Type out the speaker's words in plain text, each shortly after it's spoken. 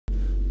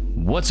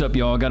What's up,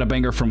 y'all? Got a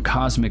banger from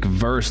Cosmic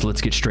Verse. Let's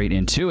get straight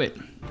into it.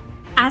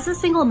 As a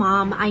single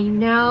mom, I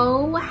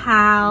know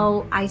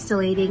how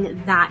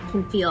isolating that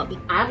can feel.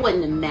 I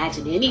wouldn't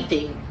imagine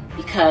anything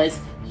because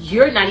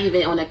you're not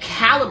even on a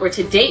caliber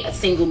to date a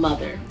single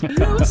mother.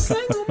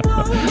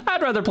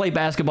 I'd rather play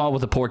basketball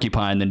with a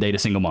porcupine than date a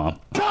single mom.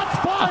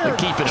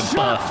 Keep it a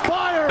buck.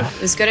 I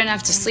was good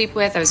enough to sleep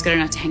with, I was good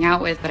enough to hang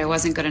out with, but I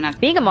wasn't good enough.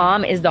 Being a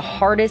mom is the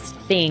hardest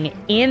thing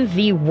in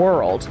the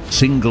world.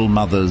 Single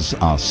mothers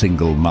are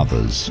single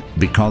mothers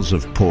because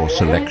of poor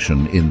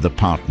selection in the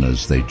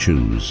partners they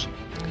choose.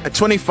 At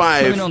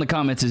 25... Let me know in the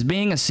comments, is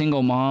being a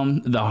single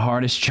mom the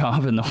hardest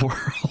job in the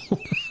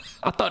world?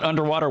 I thought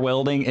underwater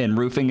welding and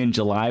roofing in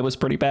July was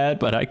pretty bad,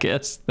 but I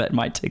guess that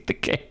might take the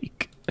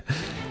cake.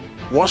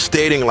 What's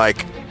dating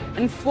like?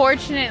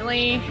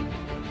 Unfortunately,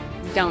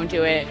 don't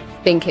do it.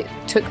 I think it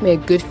took me a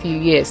good few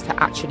years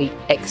to actually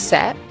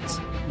accept,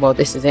 well,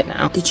 this is it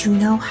now. Did you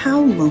know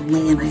how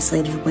lonely and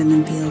isolated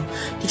women feel?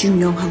 Did you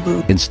know how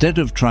low? Instead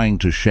of trying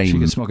to shame... She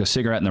could smoke a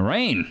cigarette in the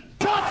rain.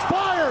 Shots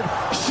fired!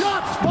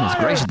 Shots fired! Goodness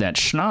gracious, that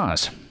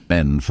schnoz.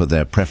 Men for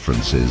their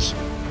preferences,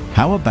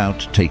 how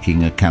about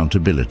taking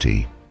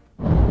accountability?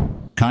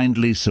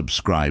 Kindly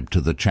subscribe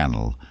to the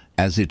channel,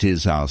 as it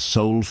is our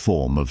sole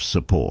form of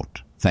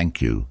support.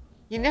 Thank you.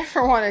 You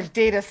never want to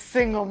date a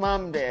single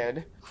mom,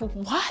 dude.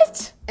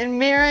 What? And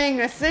marrying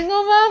a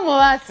single mom? Well,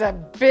 that's a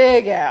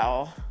big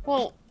L.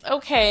 Well,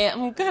 okay,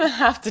 I'm gonna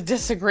have to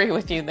disagree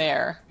with you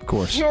there. Of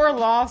course. You're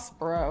lost,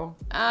 bro.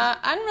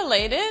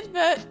 Unrelated,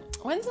 but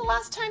when's the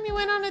last time you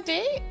went on a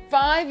date?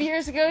 5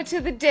 years ago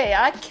to the day.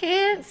 I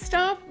can't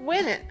stop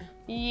winning.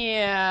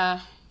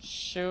 Yeah,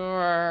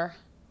 sure.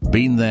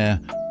 Been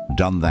there,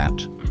 done that,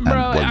 and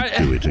won't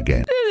do it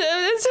again.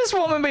 Is this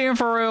woman being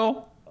for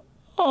real?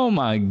 Oh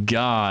my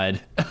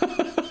God.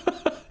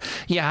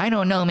 Yeah, I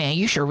don't know, man.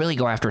 You should really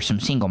go after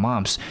some single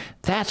moms.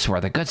 That's where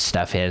the good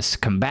stuff is.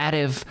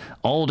 Combative,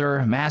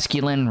 older,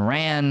 masculine,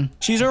 ran.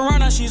 She's a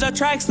runner, she's a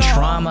track star.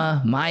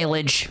 Trauma,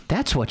 mileage.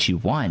 That's what you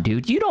want,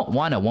 dude. You don't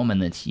want a woman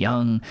that's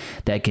young,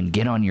 that can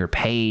get on your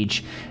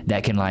page,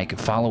 that can, like,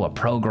 follow a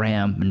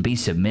program and be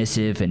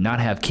submissive and not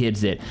have kids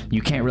that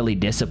you can't really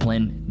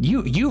discipline.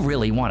 You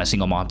really want a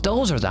single mom.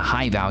 Those are the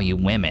high-value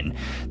women.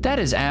 That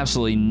is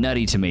absolutely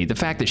nutty to me. The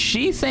fact that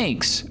she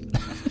thinks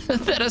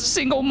that a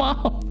single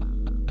mom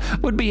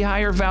would be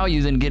higher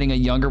value than getting a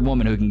younger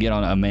woman who can get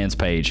on a man's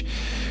page.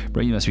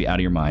 Bro, you must be out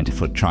of your mind.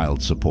 For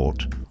child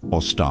support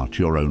or start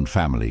your own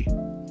family.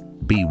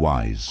 Be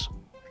wise.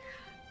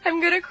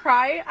 I'm gonna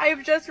cry.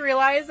 I've just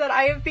realized that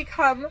I have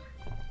become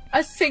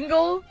a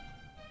single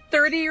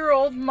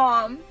 30-year-old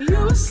mom.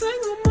 You're a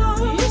single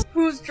mom.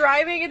 Who's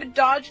driving in a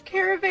Dodge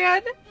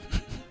Caravan,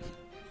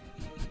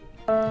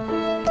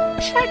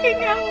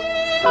 checking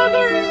out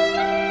other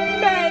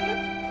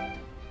men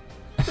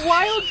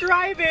while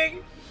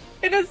driving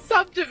in a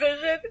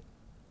subdivision,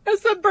 a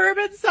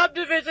suburban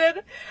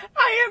subdivision.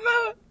 I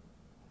am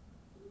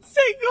a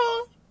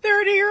single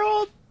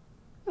 30-year-old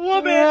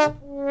woman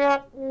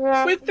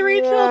with 3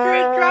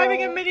 children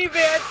driving a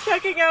minivan,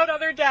 checking out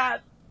other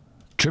dads.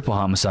 Triple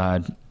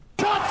homicide.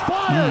 Shots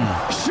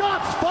fired!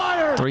 Shots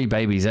fired! 3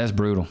 babies, that's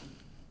brutal.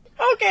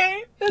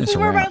 Okay, this is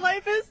where my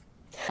life is.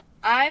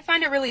 I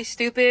find it really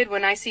stupid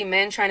when I see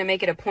men trying to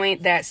make it a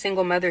point that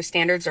single mother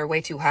standards are way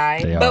too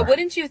high. They are. But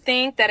wouldn't you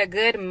think that a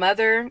good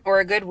mother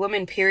or a good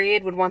woman,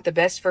 period, would want the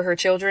best for her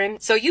children?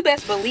 So you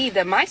best believe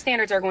that my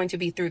standards are going to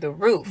be through the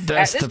roof.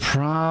 That's the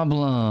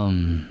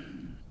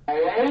problem.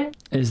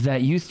 Is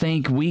that you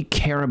think we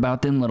care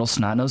about them little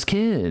snot-nosed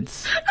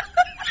kids.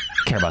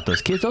 Care about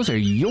those kids. Those are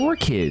your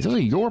kids. Those are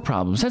your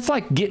problems. That's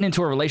like getting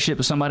into a relationship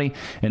with somebody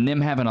and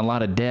them having a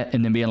lot of debt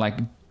and then being like,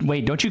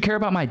 wait, don't you care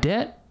about my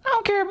debt? I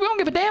don't care. We don't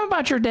give a damn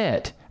about your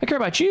debt. I care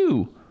about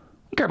you.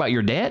 I don't care about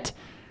your debt.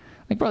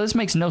 Like, bro, this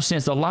makes no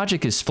sense. The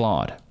logic is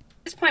flawed. At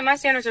this point, my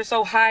standards are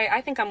so high,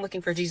 I think I'm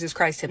looking for Jesus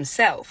Christ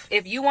himself.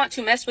 If you want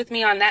to mess with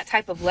me on that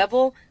type of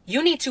level,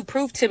 you need to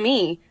prove to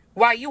me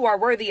why you are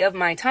worthy of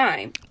my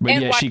time.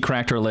 But yet she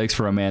cracked her legs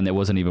for a man that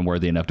wasn't even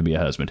worthy enough to be a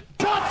husband.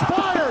 Shots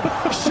fired!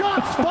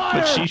 Shots fired!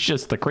 But she's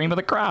just the cream of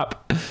the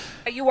crop.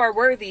 You are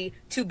worthy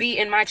to be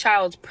in my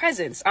child's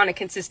presence on a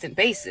consistent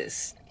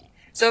basis.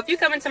 So if you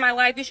come into my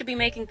life, you should be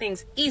making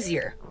things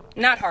easier,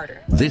 not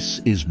harder. This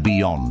is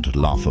beyond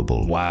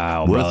laughable.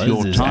 Wow, worth bro, your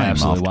this is time.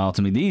 Absolutely wild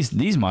to me.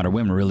 These modern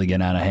women are really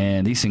getting out of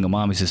hand. These single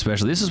mommies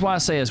especially. This is why I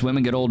say as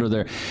women get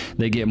older,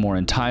 they get more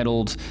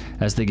entitled,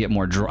 as they get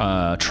more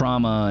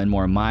trauma and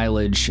more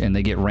mileage, and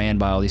they get ran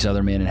by all these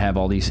other men and have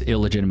all these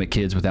illegitimate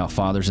kids without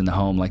fathers in the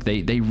home. Like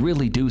they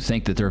really do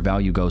think that their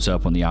value goes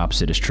up when the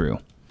opposite is true.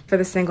 For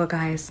the single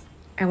guys,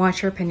 I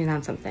want your opinion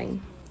on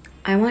something.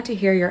 I want to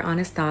hear your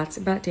honest thoughts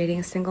about dating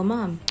a single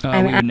mom. We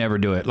would never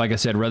do it. Like I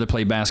said, rather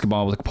play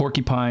basketball with a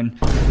porcupine.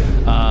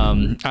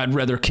 I'd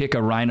rather kick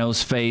a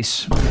rhino's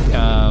face.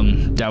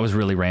 That was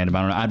really random.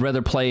 I don't know. I'd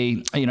rather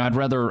play, you know, I'd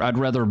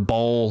rather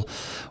bowl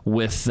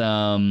with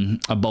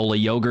a bowl of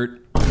yogurt.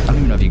 I don't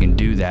even know if you can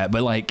do that,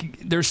 but like,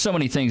 there's so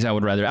many things I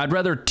would rather. I'd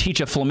rather teach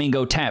a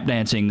flamingo tap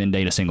dancing than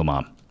date a single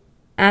mom.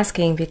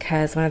 Asking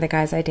because one of the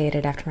guys I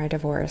dated after my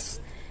divorce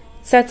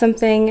said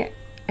something,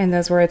 and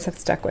those words have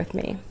stuck with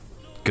me.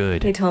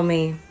 Good. He told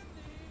me,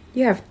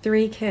 you have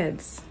 3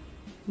 kids.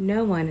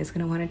 No one is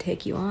going to want to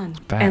take you on.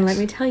 Facts. And let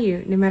me tell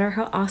you, no matter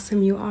how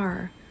awesome you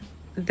are,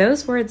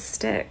 those words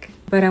stick.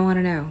 But I want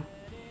to know,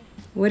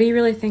 what do you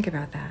really think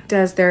about that?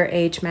 Does their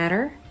age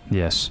matter?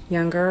 Yes.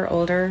 Younger,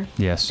 older?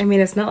 Yes. I mean,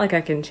 it's not like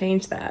I can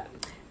change that.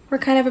 We're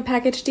kind of a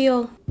package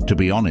deal. To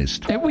be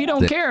honest, And we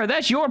don't care.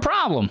 That's your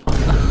problem.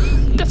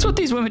 That's what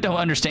these women don't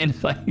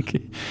understand. Like,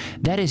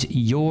 that is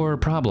your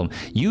problem.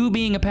 You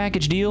being a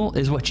package deal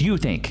is what you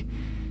think.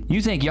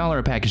 You think y'all are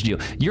a package deal.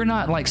 You're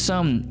not like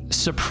some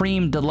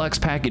supreme deluxe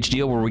package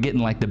deal where we're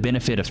getting like the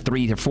benefit of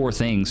 3 or 4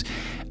 things.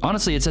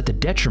 Honestly, it's at the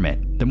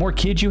detriment. The more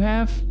kids you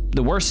have,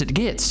 the worse it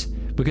gets.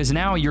 Because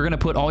now you're going to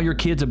put all your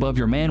kids above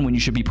your man when you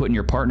should be putting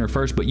your partner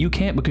first, but you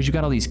can't because you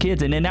got all these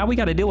kids. And then now we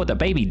got to deal with a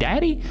baby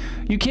daddy?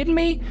 You kidding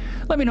me?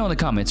 Let me know in the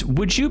comments.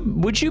 Would you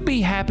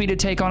be happy to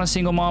take on a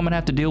single mom and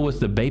have to deal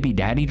with the baby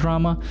daddy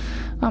drama?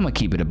 I'm going to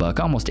keep it a buck.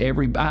 I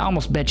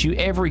almost bet you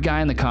every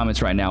guy in the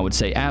comments right now would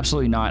say,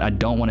 absolutely not. I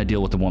don't want to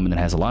deal with a woman that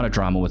has a lot of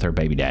drama with her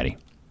baby daddy.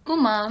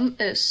 Single mom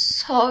is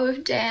so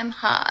damn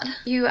hard.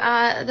 You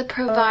are the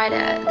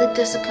provider, the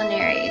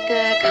disciplinary,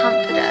 the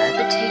comforter,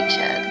 the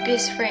teacher, the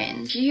best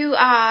friend. You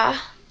are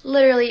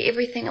literally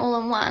everything all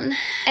in one.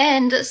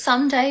 And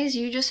some days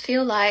you just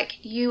feel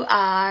like you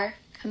are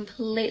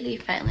completely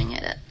failing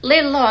at it,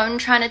 let alone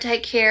trying to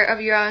take care of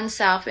your own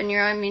self and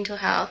your own mental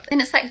health. And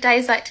it's like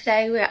days like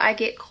today where I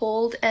get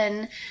called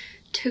in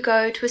to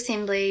go to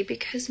assembly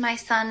because my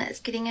son is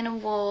getting an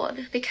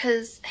award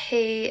because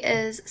he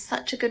is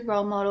such a good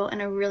role model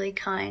and a really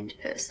kind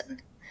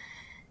person.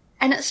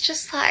 And it's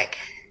just like,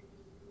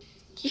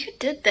 you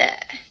did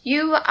that.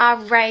 You are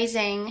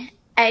raising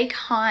a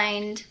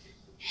kind,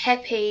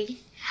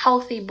 happy,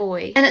 healthy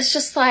boy. And it's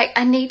just like,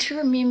 I need to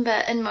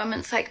remember in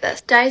moments like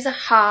this, days are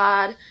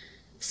hard,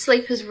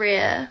 sleep is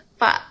rare,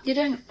 but you're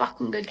doing a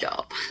fucking good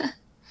job.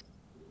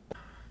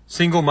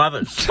 Single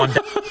mothers.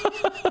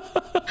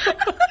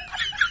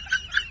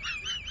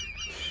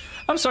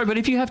 I'm sorry, but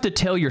if you have to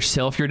tell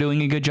yourself you're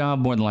doing a good job,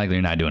 more than likely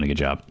you're not doing a good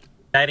job.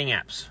 Dating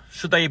apps.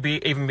 Should they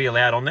even be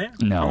allowed on there?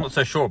 No. I'm not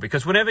so sure,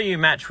 because whenever you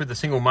match with a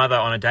single mother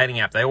on a dating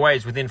app, they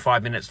always, within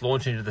 5 minutes,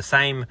 launch into the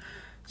same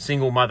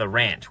single mother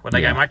rant, where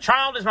they go, my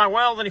child is my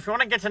world, and if you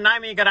want to get to know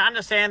me, you got to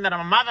understand that I'm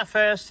a mother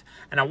first,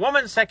 and a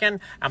woman second,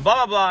 and blah,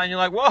 blah, blah, and you're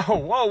like, whoa,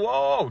 whoa,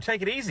 whoa,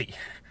 take it easy.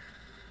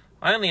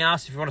 I only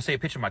asked if you want to see a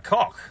picture of my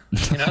cock.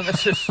 You know,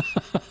 let's just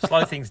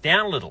slow things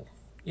down a little.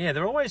 Yeah,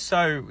 they're always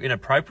so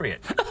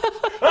inappropriate.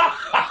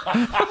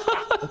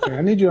 Okay,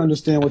 I need you to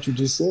understand what you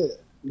just said.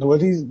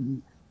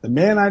 The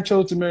man I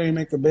chose to marry and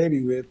make a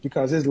baby with,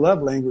 because his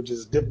love language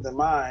is different than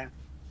mine,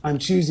 I'm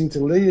choosing to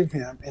leave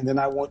him, and then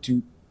I want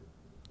to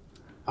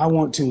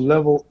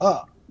level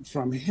up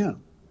from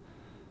him.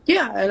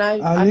 Yeah, and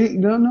I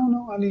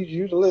need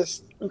you to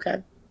listen.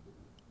 Okay.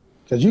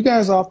 Because you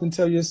guys often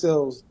tell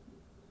yourselves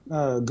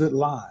good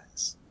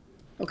lies.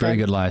 Okay. Very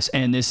good lies.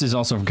 And this is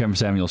also from Kevin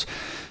Samuels.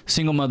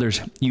 Single mothers,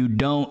 you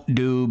don't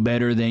do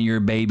better than your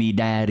baby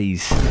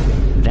daddies.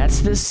 That's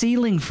the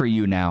ceiling for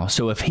you now.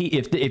 So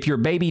if your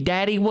baby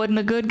daddy wasn't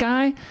a good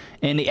guy,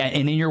 and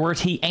in your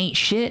words, he ain't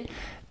shit,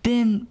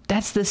 then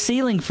that's the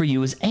ceiling for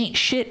you, is ain't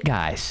shit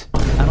guys.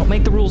 I don't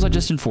make the rules, I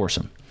just enforce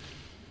them.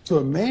 To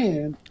a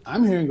man,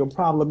 I'm hearing a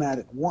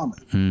problematic woman.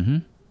 Mm-hmm.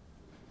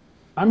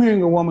 I'm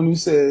hearing a woman who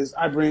says,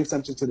 I bring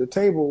something to the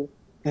table,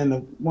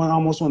 and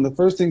almost one of the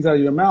first things out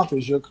of your mouth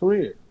is your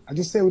career. I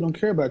just say we don't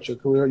care about your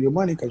career or your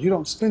money because you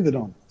don't spend it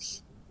on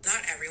us.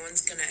 Not everyone's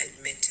going to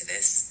admit to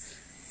this,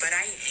 but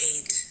I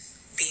hate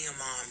being a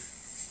mom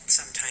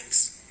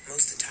sometimes,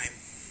 most of the time.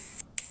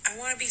 I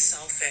want to be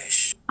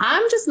selfish.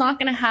 I'm just not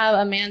going to have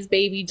a man's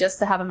baby just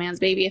to have a man's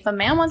baby. If a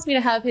man wants me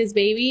to have his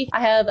baby, I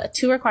have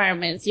 2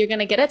 requirements. You're going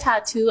to get a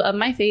tattoo of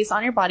my face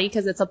on your body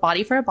because it's a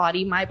body for a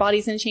body. My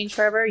body's going to change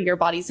forever. Your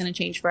body's going to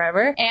change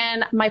forever.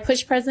 And my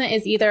push present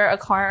is either a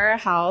car or a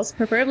house,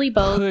 preferably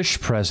both.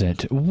 Push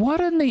present. What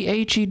in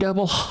the HE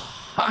double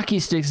hockey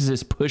sticks is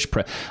this push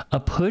present? A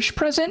push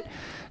present?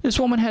 This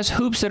woman has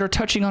hoops that are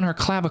touching on her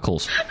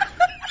clavicles.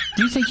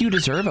 Do you think you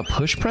deserve a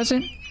push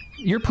present?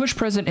 Your push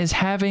present is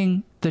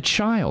having the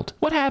child.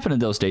 What happened in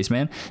those days,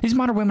 man? These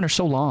modern women are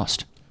so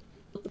lost.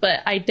 But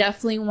I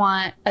definitely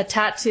want a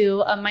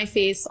tattoo of my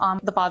face on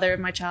the bottom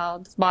of my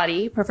child's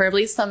body,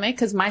 preferably stomach,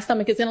 because my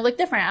stomach is going to look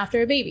different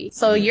after a baby.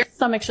 So your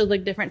stomach should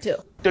look different too.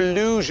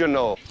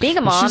 Delusional. Being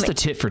a mom. It's just a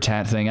tit for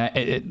tat thing.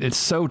 It's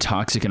so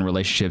toxic in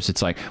relationships.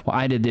 It's like, well,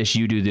 I did this,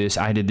 you do this,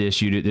 I did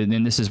this, you do this.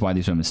 And this is why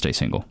these women stay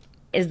single.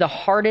 Is the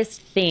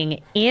hardest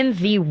thing in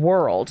the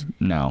world.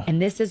 No. And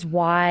this is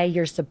why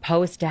you're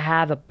supposed to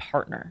have a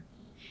partner.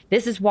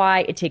 This is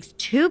why it takes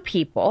 2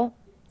 people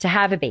to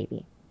have a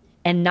baby.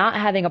 And not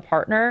having a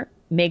partner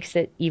makes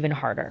it even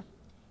harder.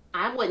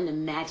 I wouldn't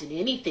imagine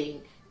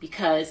anything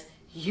because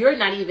you're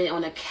not even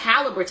on a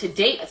caliber to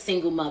date a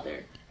single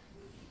mother.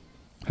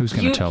 Who's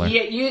going to tell her?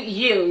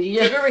 You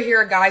ever hear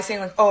a guy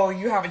saying like, oh,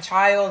 you have a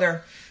child,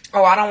 or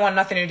oh, I don't want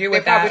nothing to do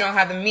with that. They probably don't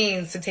have the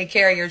means to take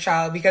care of your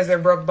child because they're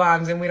broke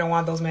bums and we don't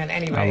want those men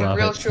anyway. I love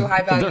Real it. true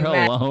high value They're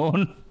men.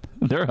 alone.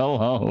 They're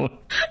alone.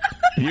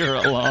 You're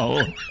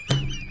alone.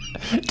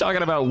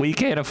 Talking about we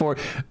can't afford.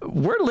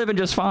 We're living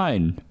just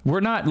fine.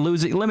 We're not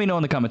losing. Let me know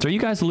in the comments. Are you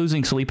guys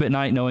losing sleep at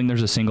night knowing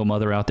there's a single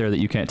mother out there that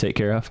you can't take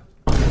care of?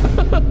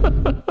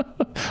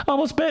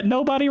 Almost bet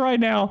nobody right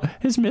now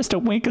has missed a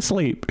wink of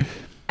sleep.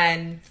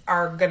 And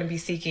are going to be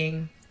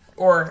seeking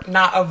or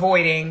not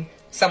avoiding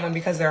someone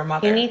because they're a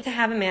mother. You need to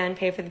have a man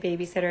pay for the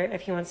babysitter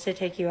if he wants to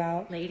take you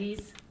out.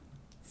 Ladies,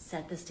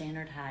 set the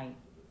standard high.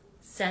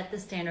 Set the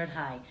standard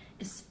high,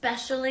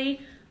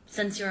 especially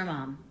since you're a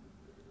mom.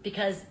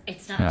 Because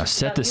it's not just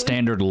set the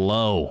standard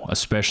low,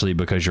 especially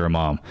because you're a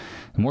mom.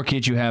 The more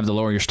kids you have, the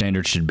lower your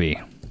standards should be.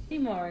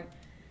 Anymore.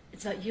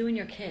 It's about you and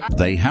your kids.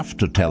 They have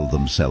to tell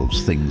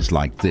themselves things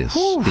like this.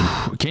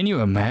 Can you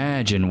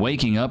imagine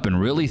waking up and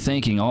really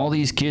thinking all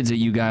these kids that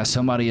you got,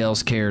 somebody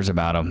else cares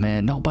about them?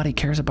 Man, nobody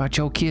cares about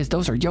your kids.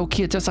 Those are your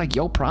kids. That's like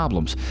your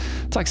problems.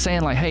 It's like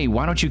saying, like, hey,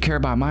 why don't you care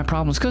about my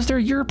problems? Because they're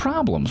your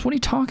problems. What are you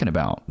talking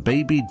about?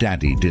 Baby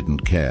daddy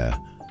didn't care.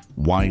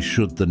 Why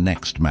should the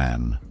next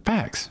man?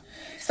 Facts.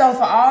 So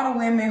for all the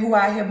women who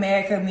out here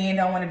mad because men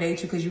don't want to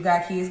date you because you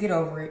got kids, get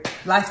over it.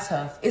 Life's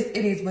tough. It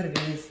is what it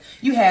is.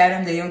 You had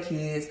them, they're your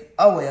kids.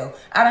 Oh well.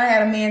 I done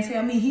had a man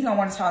tell me he don't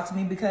want to talk to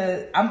me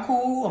because I'm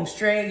cool, I'm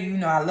straight, you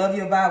know, I love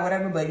your vibe,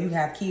 whatever, but you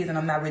have kids and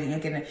I'm not really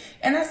looking at it.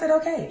 And I said,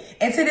 okay.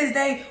 And to this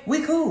day,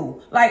 we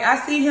cool. Like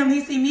I see him,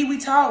 he see me, we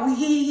talk, we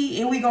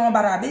he, and we go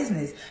about our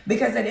business.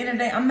 Because at the end of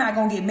the day, I'm not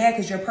going to get mad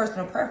because your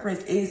personal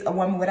preference is a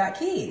woman without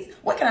kids.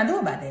 What can I do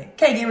about that?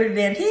 Can't get rid of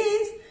damn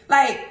kids.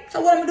 Like,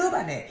 so what am I gonna do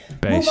about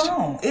that? Based. Move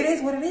on. It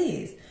is what it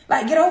is.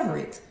 Like, get over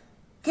it.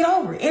 Get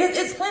over it.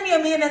 It's plenty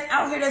of men that's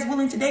out here that's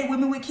willing to date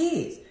women with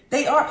kids.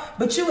 They are,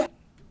 but you.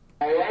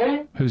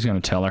 Who's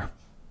gonna tell her?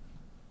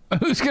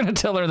 Who's gonna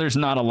tell her there's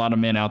not a lot of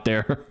men out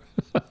there?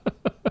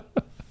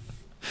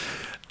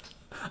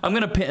 I'm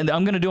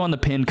gonna do on the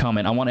pinned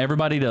comment. I want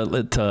everybody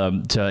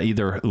to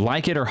either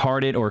like it or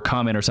heart it or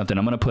comment or something.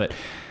 I'm gonna put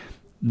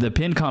the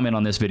pinned comment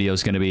on this video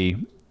is gonna be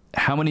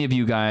how many of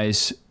you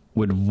guys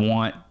would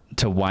want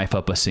to wife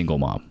up a single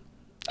mom.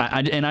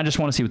 And I just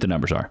want to see what the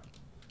numbers are.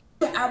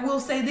 I will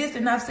say this,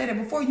 and I've said it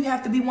before, you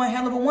have to be one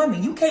hell of a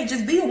woman. You can't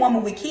just be a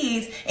woman with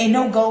kids and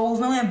no goals,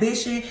 no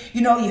ambition.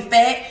 You know, you're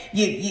fat.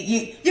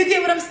 You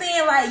get what I'm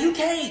saying? Like,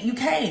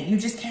 you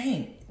just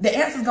can't. The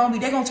answer's going to be,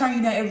 they're going to turn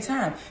you down every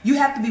time. You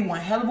have to be one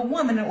hell of a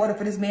woman in order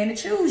for this man to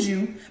choose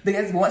you.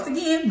 Because once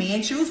again,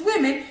 men choose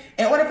women.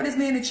 In order for this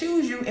man to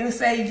choose you and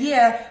say,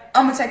 yeah,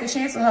 I'm going to take a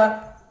chance with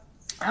her.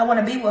 I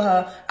want to be with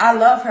her. I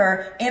love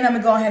her. And I'm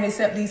going to go ahead and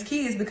accept these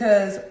kids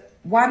because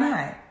why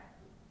not?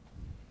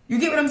 You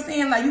get what I'm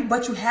saying? Like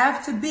but you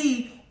have to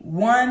be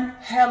one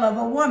hell of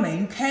a woman.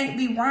 You can't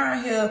be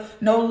around here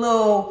no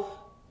little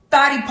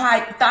thotty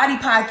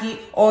pocket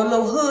or a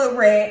little hood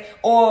rat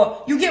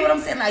or you get what I'm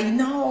saying? Like,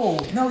 no,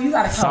 you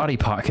got to come. Thotty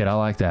pocket. I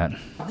like that.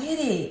 With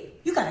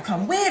it. You got to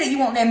come with it. You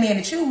want that man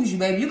to choose you,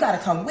 baby. You got to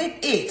come with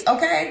it.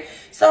 Okay?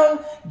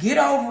 So get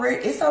over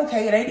it. It's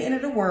okay. It ain't the end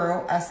of the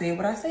world. I said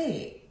what I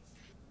said.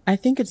 I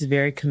think it's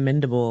very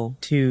commendable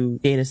to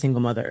date a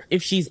single mother.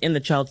 If she's in the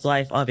child's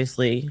life,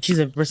 obviously, she's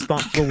a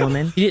responsible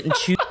woman. She didn't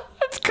choose.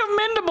 It's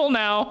commendable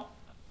now.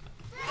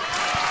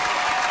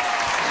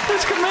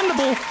 It's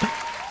commendable.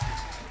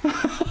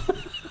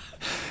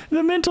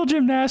 The mental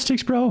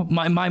gymnastics, bro.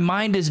 My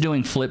mind is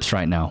doing flips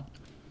right now.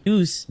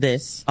 Use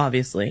this,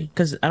 obviously,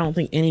 because I don't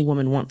think any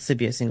woman wants to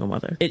be a single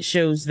mother. It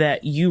shows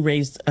that you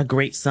raised a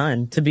great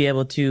son to be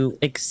able to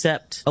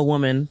accept a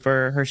woman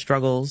for her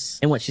struggles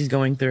and what she's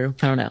going through.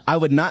 I don't know. I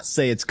would not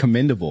say it's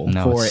commendable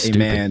for a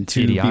man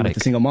to be with a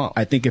single mom.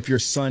 I think if your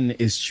son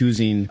is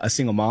choosing a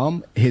single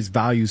mom, his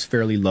value's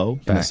fairly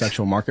low in the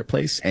sexual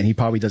marketplace, and he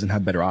probably doesn't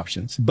have better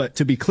options. But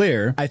to be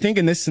clear, I think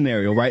in this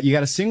scenario, right, you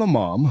got a single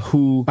mom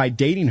who, by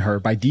dating her,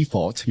 by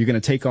default, you're going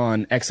to take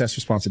on excess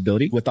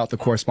responsibility without the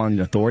corresponding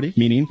authority,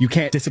 meaning you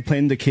can't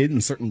discipline the kid in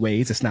certain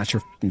ways. It's not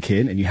your fucking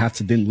kid. And you have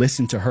to then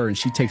listen to her and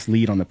she takes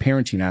lead on the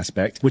parenting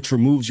aspect, which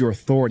removes your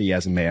authority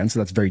as a man. So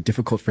that's very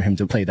difficult for him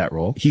to play that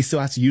role. He still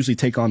has to usually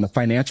take on the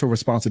financial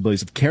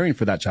responsibilities of caring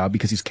for that child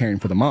because he's caring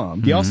for the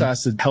mom. He also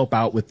has to help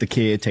out with the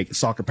kid, take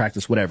soccer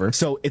practice, whatever.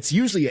 So it's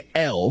usually an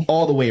L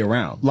all the way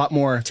around. A lot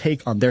more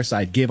take on their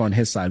side, give on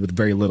his side with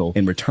very little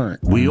in return.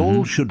 We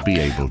all should be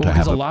able to have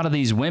because a lot of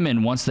these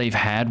women, once they've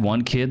had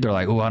one kid, they're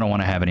like, oh, I don't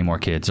want to have any more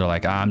kids. They're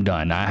like, I'm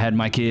done. I had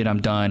my kid. I'm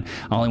done.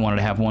 I only wanted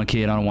to have one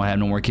kid. I don't want to have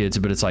no more kids.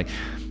 But it's like,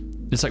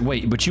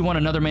 wait, but you want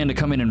another man to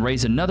come in and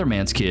raise another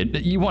man's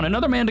kid. You want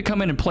another man to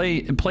come in and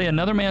play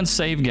another man's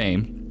save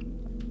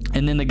game.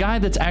 And then the guy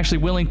that's actually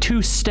willing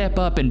to step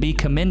up and be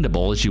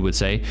commendable, as you would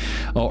say,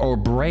 or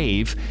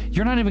brave,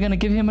 you're not even going to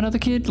give him another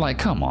kid? Like,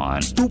 come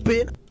on.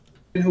 Stupid.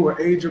 Who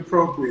are age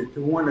appropriate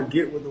to want to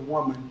get with a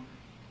woman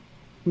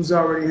who's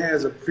already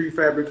has a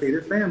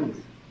prefabricated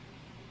family.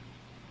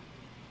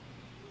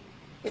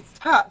 It's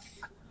tough.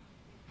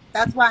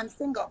 That's why I'm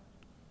single.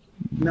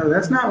 No,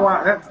 that's not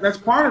why. That's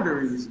part of the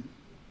reason.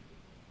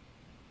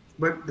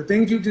 But the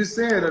things you just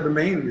said are the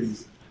main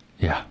reason.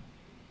 Yeah.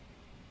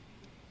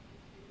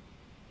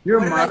 You're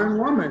a modern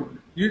woman.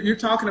 You're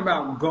talking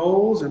about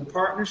goals and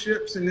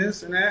partnerships and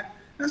this and that.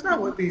 That's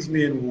not what these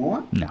men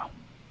want. No.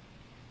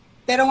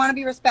 They don't want to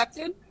be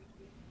respected.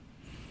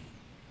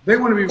 They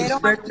want to be They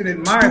don't respected and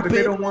admired, but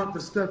they don't want the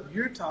stuff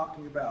you're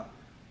talking about.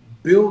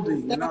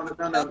 Building.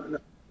 No.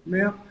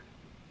 Ma'am,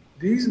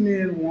 these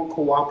men want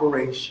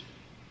cooperation.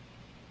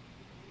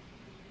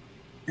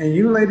 And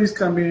you ladies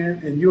come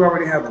in and you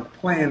already have a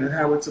plan of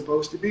how it's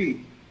supposed to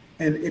be.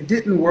 And it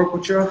didn't work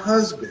with your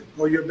husband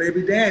or your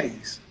baby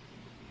daddies.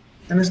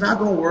 And it's not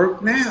going to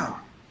work now.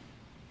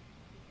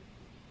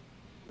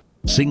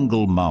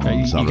 Single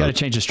moms you got to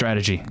change the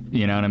strategy.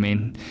 You know what I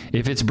mean?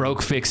 If it's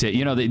broke, fix it.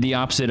 You know, the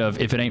opposite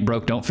of if it ain't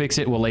broke, don't fix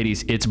it. Well,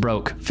 ladies, it's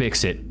broke.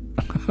 Fix it.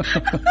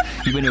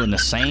 You've been doing the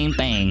same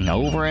thing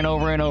over and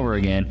over and over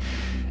again.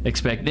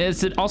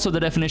 It's also the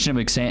definition of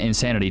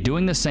insanity.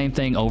 Doing the same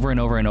thing over and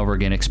over and over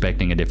again,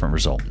 expecting a different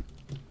result.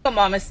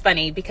 Single mom is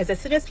funny because as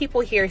soon as people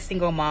hear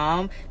single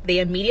mom, they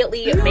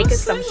immediately make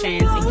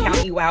assumptions and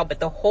count you out, but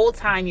the whole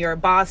time you're a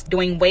boss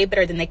doing way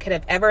better than they could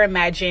have ever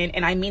imagined,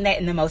 and I mean that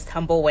in the most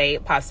humble way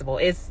possible.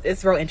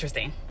 It's real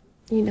interesting.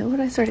 You know what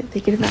I started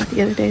thinking about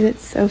the other day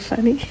that's so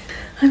funny?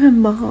 I'm a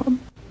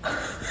mom.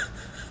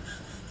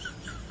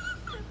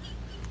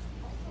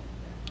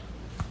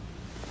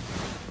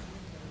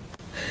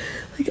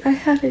 Like, I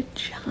had a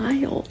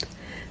child.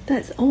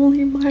 That's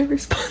only my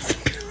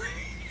responsibility.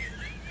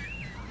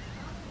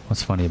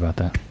 What's funny about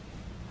that?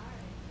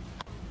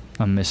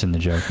 I'm missing the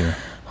joke here.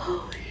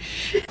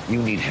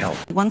 You need help.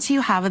 Once you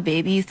have a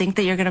baby, you think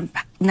that you're going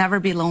to never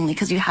be lonely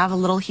because you have a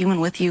little human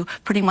with you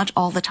pretty much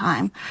all the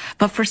time.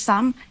 But for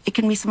some, it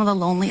can be some of the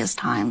loneliest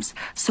times.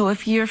 So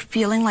if you're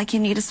feeling like you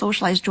need to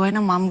socialize, join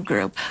a mom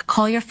group,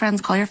 call your friends,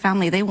 call your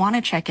family. They want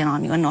to check in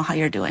on you and know how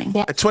you're doing.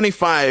 At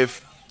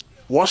 25,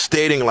 what's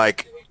dating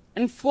like?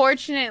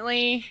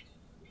 Unfortunately,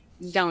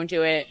 don't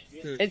do it.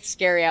 It's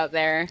scary out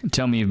there.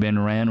 Tell me you've been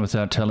ran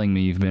without telling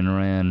me you've been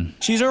ran.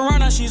 She's a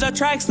runner, she's a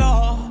track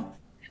star.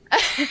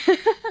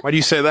 Why do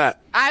you say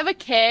that? I have a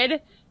kid.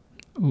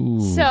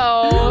 Ooh. So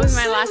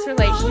my last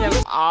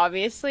relationship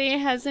obviously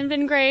hasn't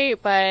been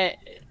great, but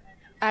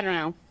I don't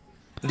know.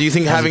 Do you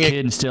think having a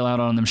kid and still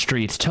out on them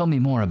streets? Tell me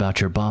more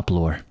about your bop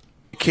lore.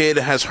 Kid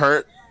has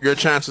hurt your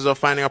chances of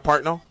finding a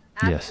partner?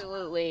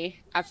 Absolutely.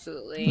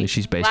 Absolutely. At least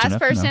she's based last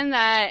enough to know. person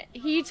that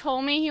he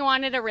told me he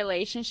wanted a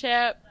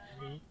relationship,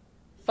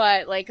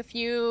 but like a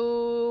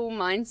few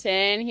months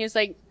in, he was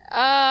like,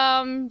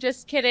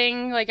 just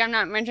kidding. Like, I'm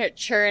not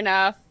mature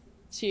enough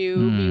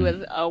to be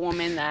with a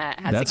woman that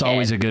has That's a kid.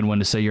 always a good one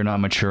to say. You're not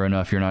mature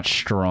enough. You're not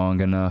strong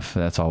enough.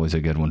 That's always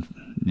a good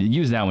one.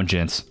 Use that one,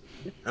 gents.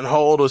 And how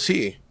old was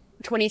he?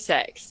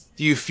 26.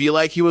 Do you feel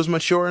like he was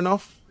mature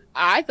enough?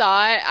 I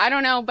thought, I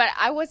don't know, but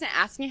I wasn't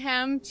asking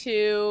him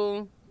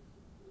to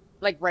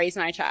like raise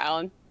my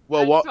child.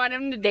 Well, I just want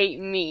him to date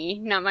me,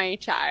 not my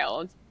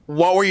child.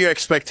 What were your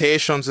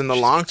expectations in the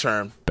long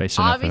term?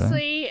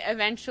 Obviously,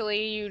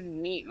 eventually you'd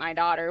meet my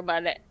daughter,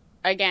 but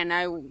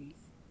again,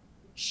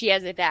 she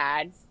has a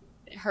dad.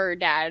 Her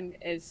dad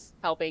is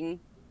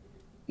helping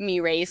me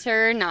raise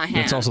her, not him.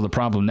 That's also the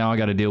problem. Now I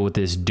got to deal with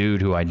this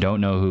dude who I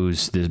don't know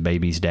who's this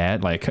baby's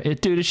dad. Like,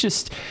 dude,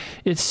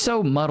 it's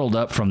so muddled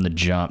up from the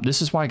jump.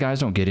 This is why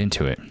guys don't get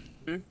into it.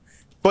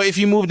 But if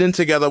you moved in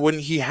together,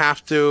 wouldn't he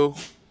have to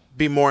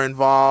be more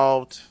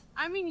involved?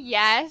 I mean,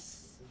 yes.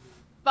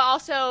 But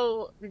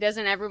also,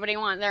 doesn't everybody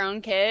want their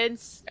own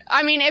kids?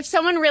 I mean, if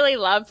someone really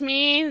loved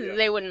me,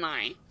 they wouldn't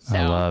mind. So.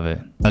 I love it.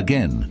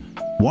 Again,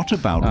 what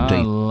about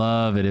I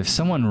love it. If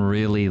someone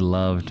really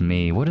loved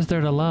me, what is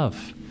there to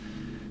love?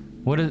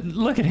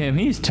 Look at him.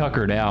 He's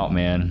tuckered out,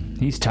 man.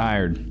 He's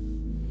tired.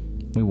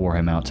 We wore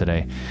him out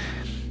today.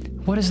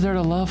 What is there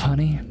to love,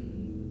 honey?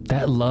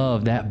 That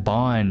love, that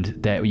bond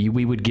that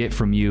we would get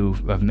from you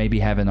of maybe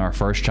having our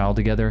first child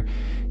together.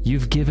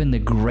 You've given the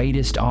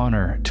greatest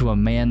honor to a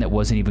man that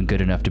wasn't even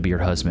good enough to be your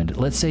husband.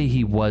 Let's say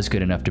he was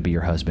good enough to be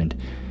your husband.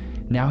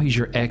 Now he's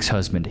your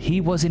ex-husband. He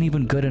wasn't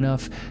even good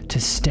enough to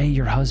stay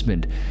your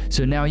husband.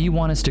 So now you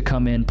want us to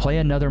come in, play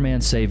another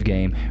man's save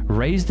game,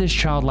 raise this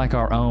child like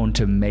our own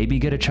to maybe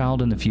get a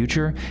child in the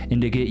future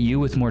and to get you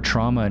with more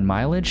trauma and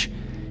mileage?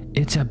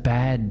 It's a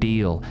bad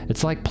deal.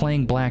 It's like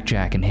playing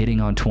blackjack and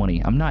hitting on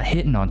 20. I'm not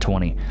hitting on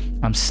 20.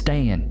 I'm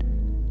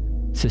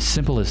staying. It's as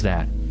simple as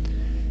that.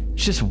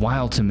 It's just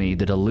wild to me,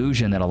 the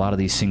delusion that a lot of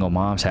these single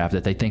moms have,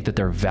 that they think that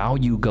their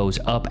value goes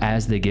up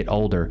as they get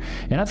older.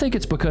 And I think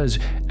it's because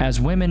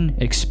as women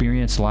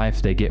experience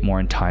life, they get more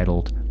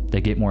entitled, they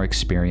get more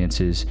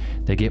experiences,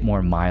 they get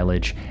more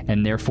mileage,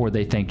 and therefore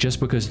they think just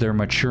because they're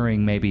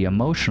maturing maybe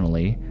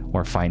emotionally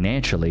or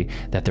financially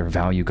that their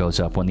value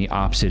goes up, when the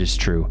opposite is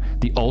true.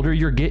 The older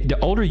you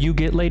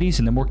get, ladies,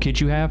 and the more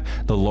kids you have,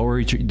 the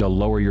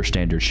lower your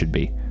standards should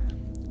be.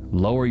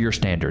 Lower your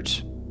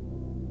standards.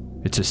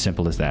 It's as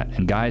simple as that.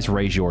 And guys,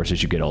 raise yours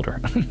as you get older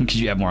because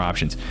you have more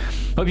options.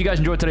 Hope you guys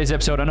enjoyed today's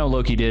episode. I know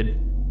Loki did.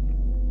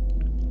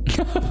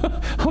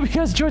 Hope you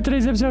guys enjoyed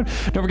today's episode.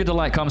 Don't forget to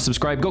like, comment,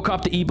 subscribe. Go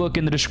cop the ebook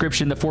in the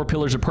description, The 4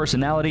 Pillars of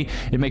Personality.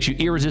 It makes you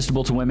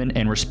irresistible to women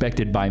and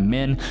respected by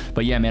men.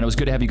 But yeah, man, it was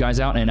good to have you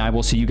guys out, and I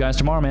will see you guys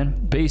tomorrow,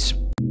 man. Peace.